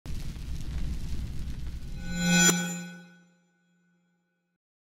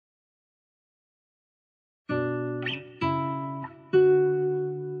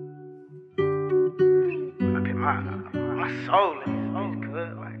my soul in this bitch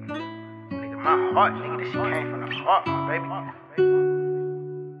good. Like, nigga, my heart, nigga, this shit came from the heart, my baby.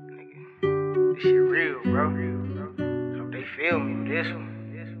 Nigga, this shit real, bro. So they feel me with this one.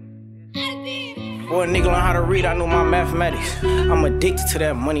 Before a nigga learn how to read, I knew my mathematics. I'm addicted to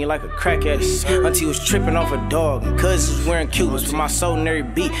that money like a crack addict. Auntie was tripping off a dog, and cousins was wearing Cubans. For my soul in every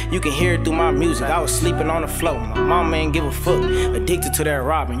beat, you can hear it through my music. I was sleeping on the floor, my mama ain't give a fuck. Addicted to that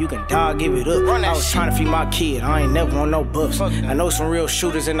robbing, you can die, give it up. I was trying to feed my kid, I ain't never want no buffs. I know some real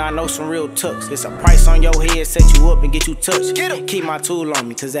shooters and I know some real tucks. It's a price on your head, set you up and get you touched. Keep my tool on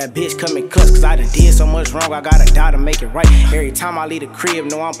me, cause that bitch come and cuss. Cause I done did so much wrong, I gotta die to make it right. Every time I leave the crib,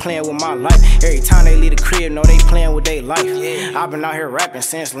 know I'm playing with my life. Every time they leave the crib, know they playing with their life. I've been out here rapping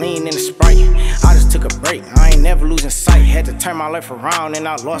since lean in the Sprite. I just took a break, I ain't never losing sight. Had to turn my life around and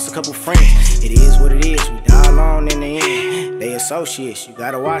I lost a couple friends. It is what it is, we die alone in the end. They associates, you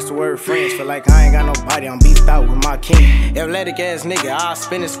gotta watch the word friends. Feel like I ain't got nobody, I'm beefed out with my king. Athletic ass nigga, I'll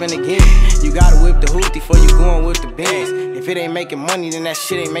spin and spin again. You gotta whip the hoopty before you going with the Benz. If it ain't making money, then that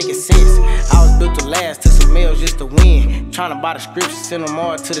shit ain't making sense. I was built to last, took some meals just to win. Tryna buy the scripts, send them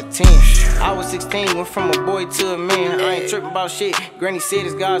all to the 10. I was 16, went from a boy to a man. I ain't tripping about shit, granny said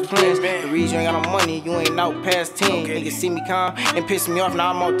it's God's plans. The reason you ain't got no money, you ain't out past 10. Niggas see me calm and piss me off,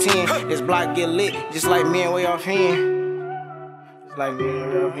 now I'm on 10. This block get lit, just like me and way off hand. Just like me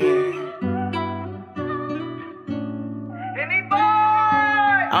and way off hand.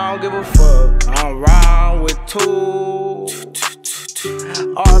 I don't give a fuck, I'm round with two.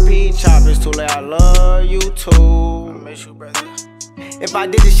 RP choppers too late, I love you too. I miss you, brother. If I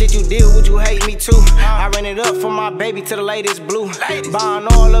did the shit you did, would you hate me too? I ran it up from my baby to the latest blue. Buying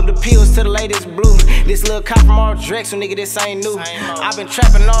all of the pills to the latest blue. This little cop from all Drexel, nigga, this ain't new. I been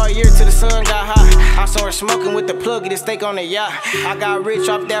trapping all year till the sun got hot. I saw her smoking with the plug, get a steak on the yacht. I got rich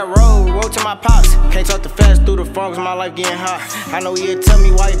off that road to my pops. Can't talk too fast through the frogs, my life getting hot. I know you'll tell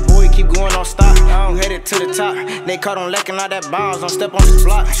me, white boy, keep going on stop. You headed to the top. They caught on lacking all that bombs, don't step on this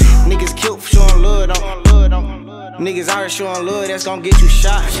block. Niggas killed for showing love, niggas out here showing love, that's gon' get you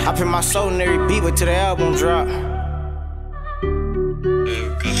shot. I put my soul in every beat, but till the album drop.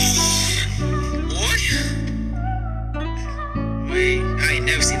 Wait, I ain't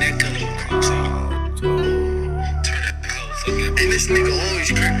never seen that color across. Turn that out, fuck it. And this nigga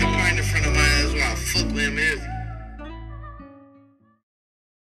always crack the line in front of my ass while I fuck with him.